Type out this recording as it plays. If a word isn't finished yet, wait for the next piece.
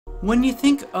When you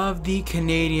think of the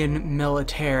Canadian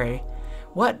military,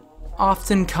 what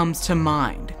often comes to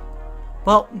mind?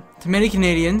 Well, to many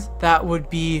Canadians, that would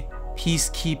be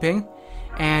peacekeeping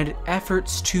and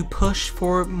efforts to push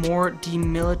for more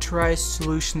demilitarized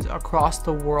solutions across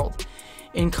the world,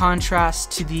 in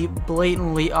contrast to the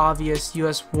blatantly obvious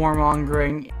US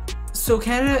warmongering. So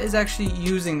Canada is actually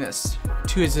using this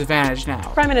to its advantage now.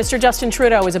 Prime Minister Justin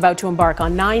Trudeau is about to embark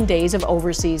on 9 days of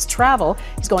overseas travel.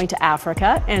 He's going to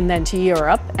Africa and then to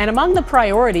Europe. And among the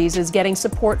priorities is getting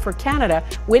support for Canada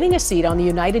winning a seat on the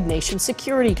United Nations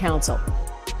Security Council.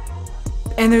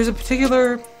 And there's a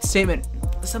particular statement,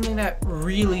 something that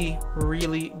really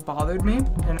bothered me,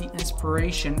 and the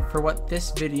inspiration for what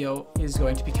this video is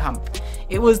going to become.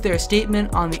 It was their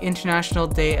statement on the International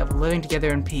Day of Living Together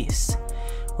in Peace,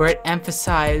 where it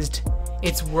emphasized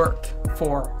its work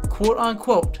for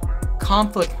quote-unquote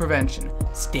conflict prevention,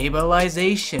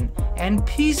 stabilization, and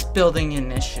peace-building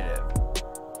initiative.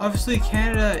 Obviously,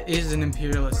 Canada is an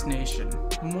imperialist nation,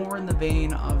 more in the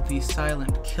vein of the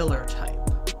silent killer type,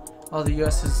 while the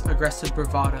US's aggressive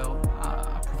bravado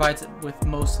provides it with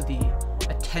most of the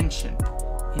attention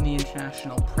in the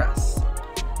international press.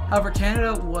 However,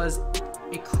 Canada was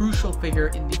a crucial figure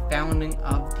in the founding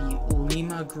of the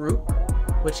Lima Group,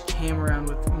 which came around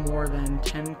with more than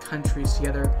 10 countries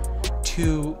together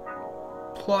to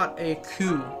plot a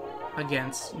coup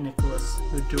against Nicolas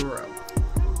Maduro.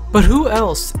 But who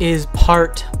else is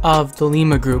part of the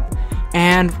Lima Group,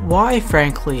 and why,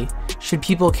 frankly, should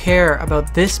people care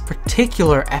about this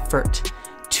particular effort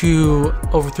to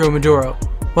overthrow Maduro?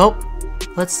 Well,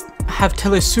 let's have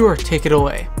Telesur take it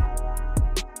away.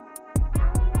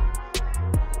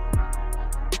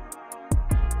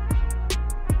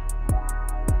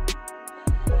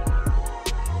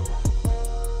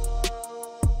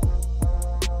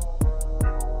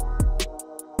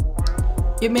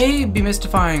 It may be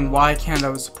mystifying why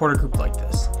Canada would support a group like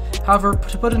this. However,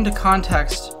 to put into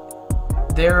context,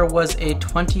 there was a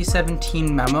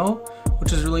 2017 memo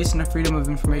which was released in a Freedom of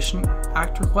Information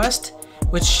Act request,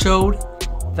 which showed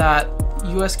that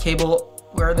US cable,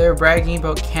 where they're bragging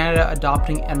about Canada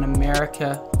adopting an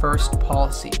America First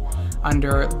policy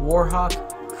under Warhawk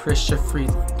Chrystia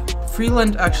Freeland.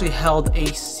 Freeland actually held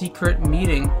a secret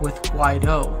meeting with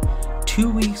Guaido 2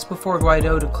 weeks before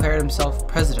Guaido declared himself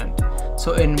president,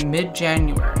 so in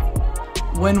mid-January.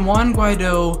 When Juan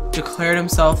Guaido declared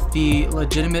himself the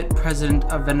legitimate president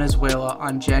of Venezuela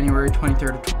on January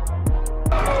 23rd,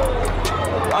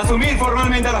 asumir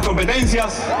formalmente las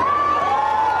competencias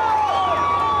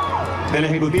del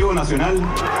Ejecutivo Nacional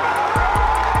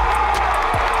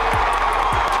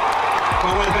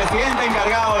como el presidente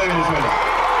encargado de Venezuela.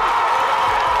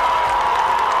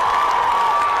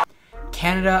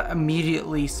 Canada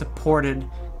immediately supported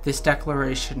this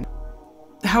declaration.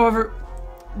 However,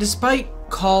 despite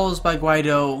calls by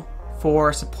Guaido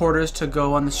for supporters to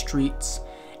go on the streets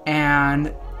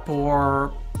and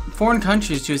for foreign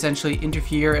countries to essentially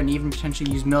interfere and even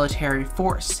potentially use military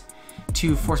force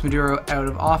to force Maduro out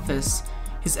of office,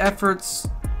 his efforts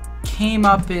came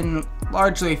up in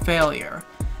largely failure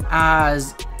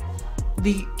as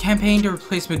the campaign to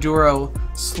replace Maduro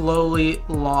slowly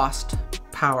lost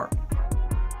power.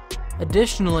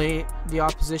 Additionally, the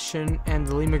opposition and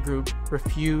the Lima Group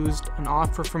refused an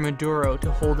offer from Maduro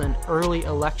to hold an early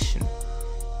election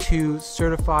to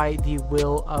certify the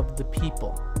will of the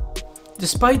people.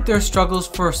 Despite their struggles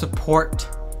for support,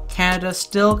 Canada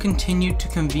still continued to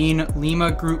convene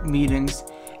Lima Group meetings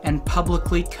and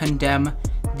publicly condemn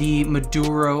the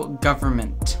Maduro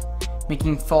government,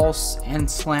 making false and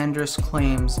slanderous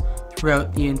claims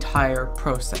throughout the entire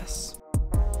process.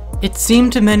 It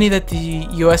seemed to many that the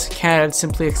US and Canada had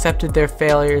simply accepted their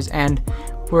failures and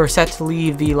were set to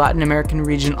leave the Latin American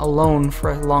region alone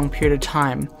for a long period of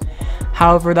time.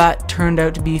 However, that turned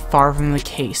out to be far from the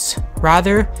case.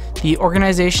 Rather, the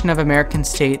Organization of American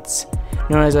States,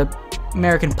 known as an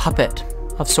American puppet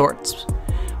of sorts,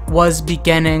 was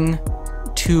beginning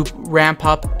to ramp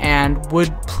up and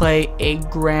would play a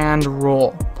grand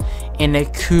role in a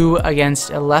coup against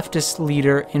a leftist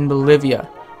leader in Bolivia,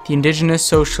 the indigenous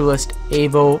socialist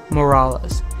Evo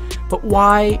Morales. But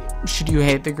why should you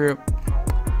hate the group?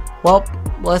 Well,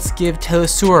 let's give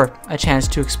Telesur a chance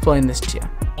to explain this to you.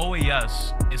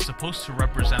 OAS is supposed to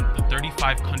represent the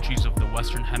 35 countries of the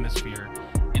Western Hemisphere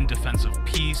in defense of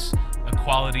peace,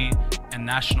 equality, and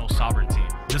national sovereignty.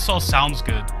 This all sounds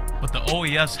good, but the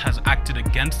OAS has acted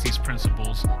against these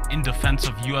principles in defense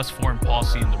of US foreign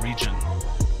policy in the region.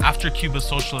 After Cuba's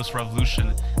socialist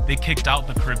revolution, they kicked out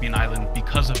the Caribbean island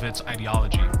because of its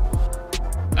ideology.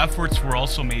 Efforts were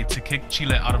also made to kick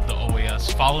Chile out of the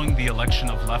OAS following the election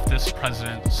of leftist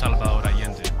President Salvador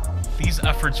Allende.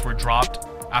 efforts were dropped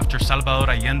after Salvador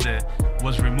Allende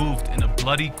was removed in a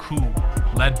bloody coup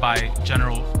led by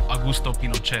General Augusto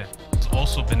Pinochet. It's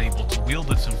also been able to wield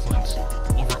its influence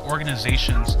over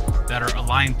organizations that are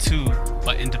aligned to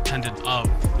but independent of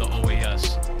the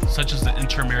OAS, such as the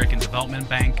Inter-American Development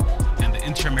Bank and the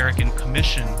Inter-American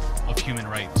Commission of Human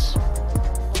Rights.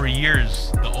 For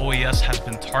years, the OAS has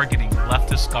been targeting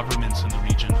leftist governments in the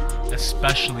region,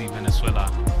 especially Venezuela.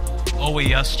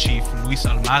 OAS chief Luis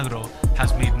Almagro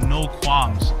has made no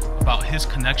qualms about his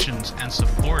connections and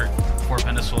support for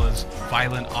Venezuela's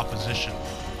violent opposition.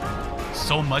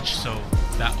 So much so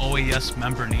that OAS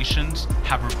member nations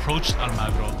have reproached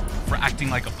Almagro for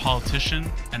acting like a politician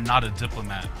and not a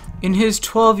diplomat. In his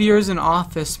 12 years in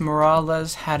office,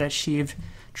 Morales had achieved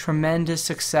tremendous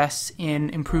success in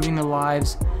improving the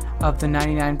lives of the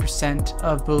 99%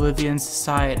 of Bolivian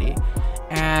society.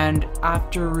 And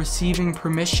after receiving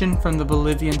permission from the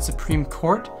Bolivian Supreme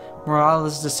Court,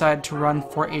 Morales decided to run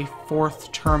for a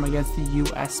fourth term against the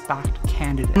US-backed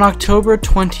candidate. On October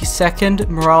 22nd,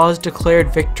 Morales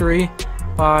declared victory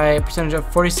by a percentage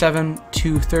of 47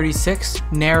 to 36,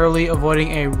 narrowly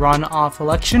avoiding a runoff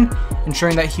election,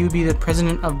 ensuring that he would be the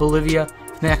president of Bolivia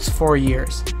for the next 4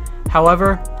 years.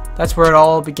 However, that's where it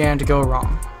all began to go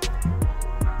wrong.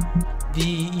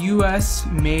 The US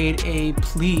made a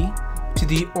plea to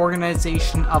the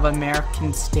Organization of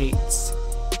American States,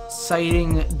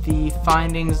 citing the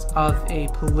findings of a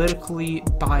politically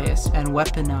biased and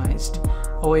weaponized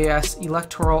OAS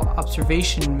electoral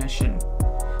observation mission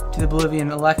to the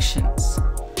Bolivian elections,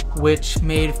 which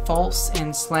made false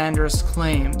and slanderous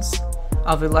claims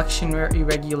of election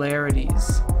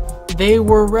irregularities. They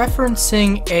were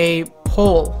referencing a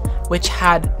poll which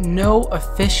had no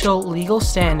official legal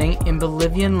standing in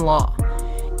Bolivian law,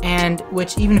 and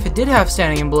which, even if it did have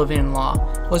standing in Bolivian law,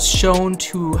 was shown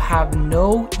to have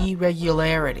no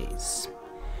irregularities.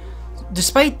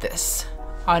 Despite this,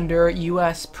 under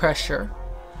US pressure,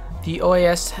 the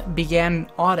OAS began an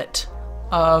audit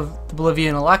of the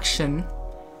Bolivian election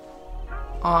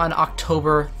on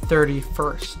October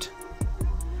 31st.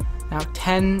 Now,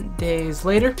 10 days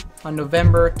later, on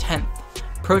November 10th,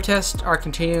 protests are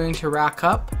continuing to rack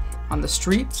up on the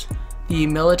streets. The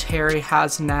military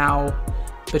has now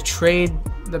betrayed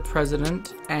the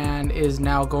president and is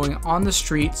now going on the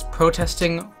streets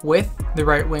protesting with the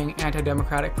right-wing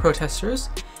anti-democratic protesters.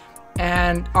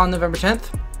 And on November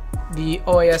 10th, the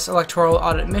OAS Electoral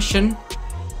Audit Mission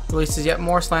releases yet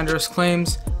more slanderous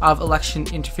claims of election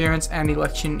interference and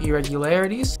election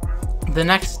irregularities. The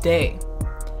next day,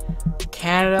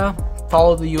 Canada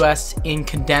followed the US in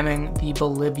condemning the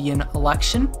Bolivian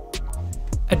election.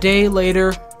 A day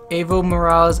later, Evo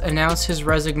Morales announced his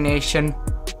resignation,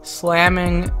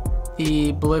 slamming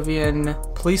the Bolivian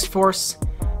police force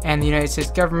and the United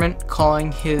States government,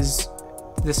 calling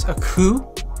this a coup.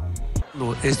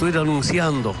 Estoy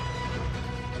renunciando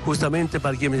justamente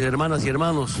para que mis hermanas y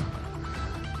hermanos,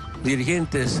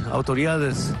 dirigentes,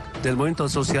 autoridades del movimiento al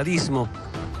socialismo,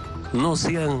 no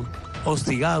sean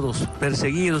hostigados,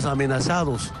 perseguidos,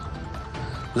 amenazados.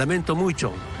 Lamento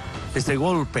mucho este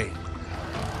golpe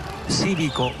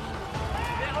cívico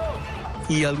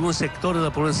y algunos sectores de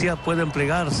la población pueden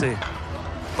plegarse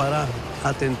para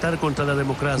atentar contra la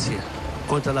democracia,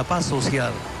 contra la paz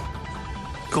social,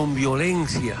 con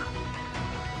violencia,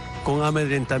 con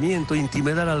amedrentamiento,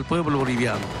 intimidar al pueblo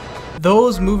boliviano.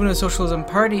 Those Movement of Socialism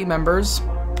Party members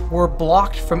were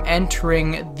blocked from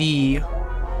entering the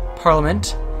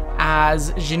parliament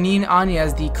as Jeanine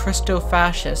Áñez, the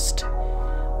Christo-fascist,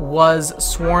 was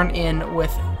sworn in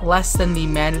with less than the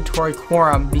mandatory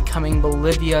quorum, becoming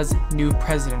Bolivia's new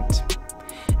president.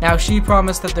 Now, she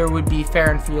promised that there would be fair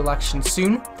and free elections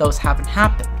soon. Those haven't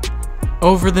happened.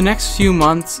 Over the next few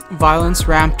months, violence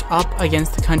ramped up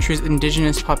against the country's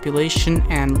indigenous population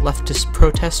and leftist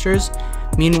protesters.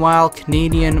 Meanwhile,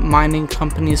 Canadian mining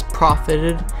companies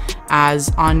profited as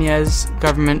Áñez's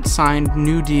government signed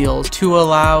new deals to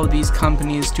allow these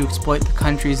companies to exploit the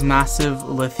country's massive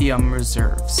lithium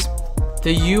reserves.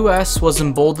 The US was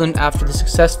emboldened after the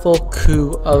successful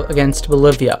coup against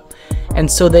Bolivia, and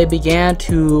so they began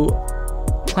to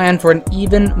plan for an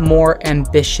even more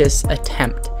ambitious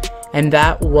attempt, and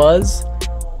that was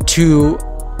to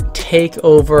take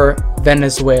over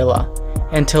Venezuela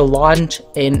and to launch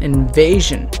an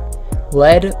invasion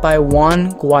led by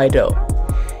Juan Guaido.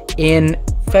 In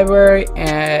February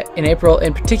and in April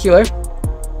in particular,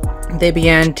 they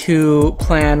began to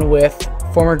plan with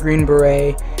former Green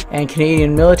Beret and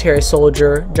Canadian military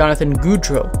soldier Jonathan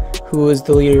Goudreau, who was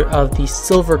the leader of the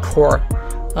Silver Corps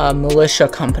militia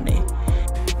company.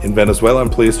 In Venezuela, I'm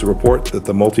pleased to report that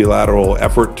the multilateral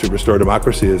effort to restore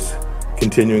democracy is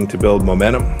continuing to build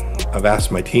momentum. I've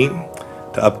asked my team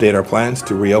to update our plans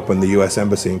to reopen the U.S.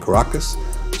 Embassy in Caracas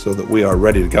so that we are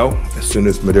ready to go. As soon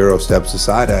as Maduro steps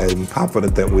aside, I am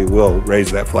confident that we will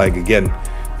raise that flag again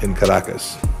in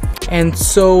Caracas. And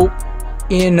so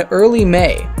in early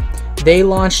May, they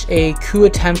launched a coup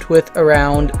attempt with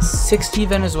around 60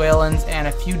 Venezuelans and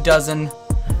a few dozen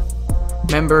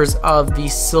members of the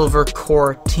Silver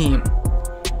Corps team.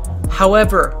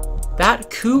 However, that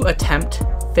coup attempt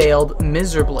failed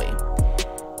miserably.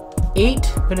 8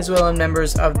 Venezuelan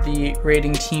members of the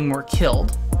raiding team were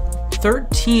killed,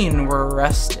 13 were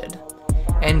arrested,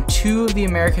 and 2 of the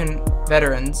American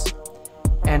veterans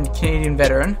and Canadian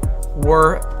veteran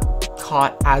were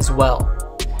caught as well.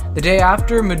 The day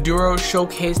after, Maduro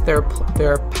showcased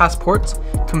their passports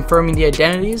confirming the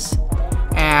identities,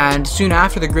 and soon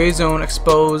after, the Gray Zone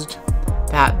exposed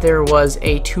that there was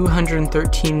a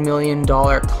 $213 million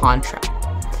contract.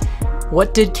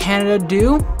 What did Canada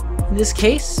do in this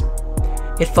case?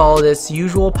 It followed its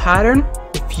usual pattern,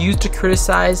 refused to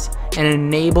criticize, and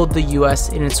enabled the US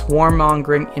in its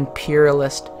warmongering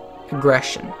imperialist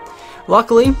aggression.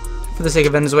 Luckily, for the sake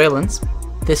of Venezuelans,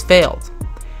 this failed.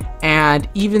 And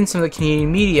even some of the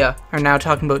Canadian media are now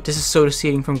talking about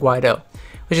disassociating from Guaido,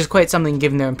 which is quite something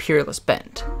given their imperialist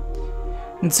bent.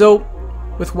 And so,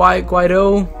 with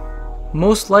Guaido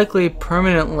most likely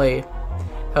permanently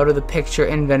out of the picture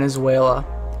in Venezuela,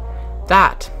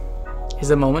 that is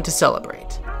a moment to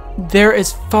celebrate. There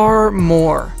is far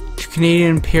more to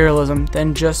Canadian imperialism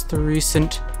than just the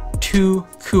recent 2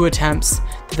 coup attempts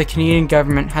that the Canadian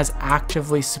government has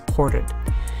actively supported.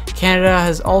 Canada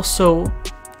has also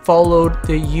followed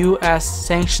the US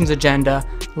sanctions agenda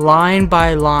line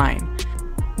by line.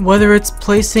 Whether it's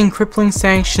placing crippling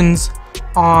sanctions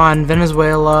on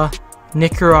Venezuela,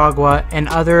 Nicaragua, and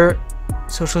other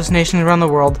socialist nations around the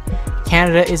world,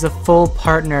 Canada is a full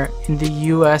partner in the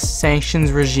US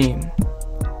sanctions regime.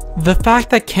 The fact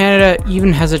that Canada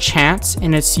even has a chance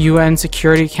in its UN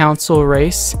Security Council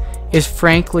race is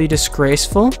frankly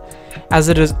disgraceful, as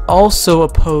it has also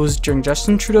opposed, during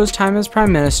Justin Trudeau's time as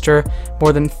Prime Minister,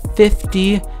 more than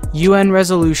 50 UN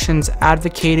resolutions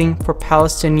advocating for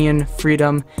Palestinian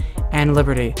freedom and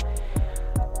liberty.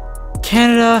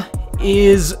 Canada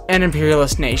is an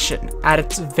imperialist nation at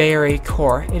its very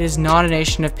core. It is not a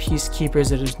nation of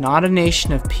peacekeepers, it is not a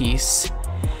nation of peace,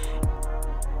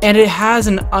 and it has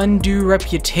an undue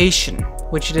reputation,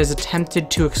 which it has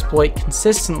attempted to exploit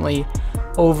consistently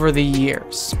over the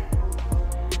years.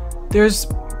 There's,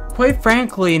 quite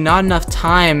frankly, not enough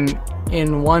time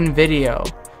in one video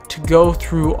to go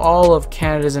through all of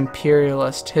Canada's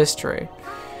imperialist history,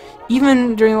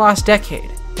 even during the last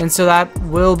decade, and so that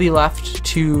will be left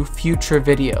to future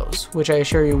videos, which I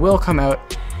assure you will come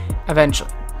out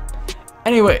eventually.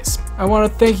 Anyways, I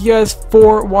want to thank you guys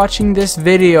for watching this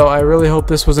video. I really hope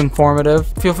this was informative.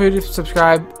 Feel free to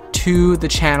subscribe to the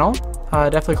channel.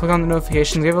 Definitely click on the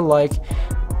notifications, give a like,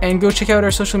 and go check out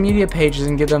our social media pages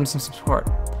and give them some support.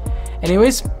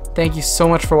 Anyways, thank you so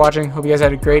much for watching. Hope you guys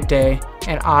had a great day,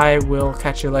 and I will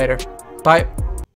catch you later. Bye.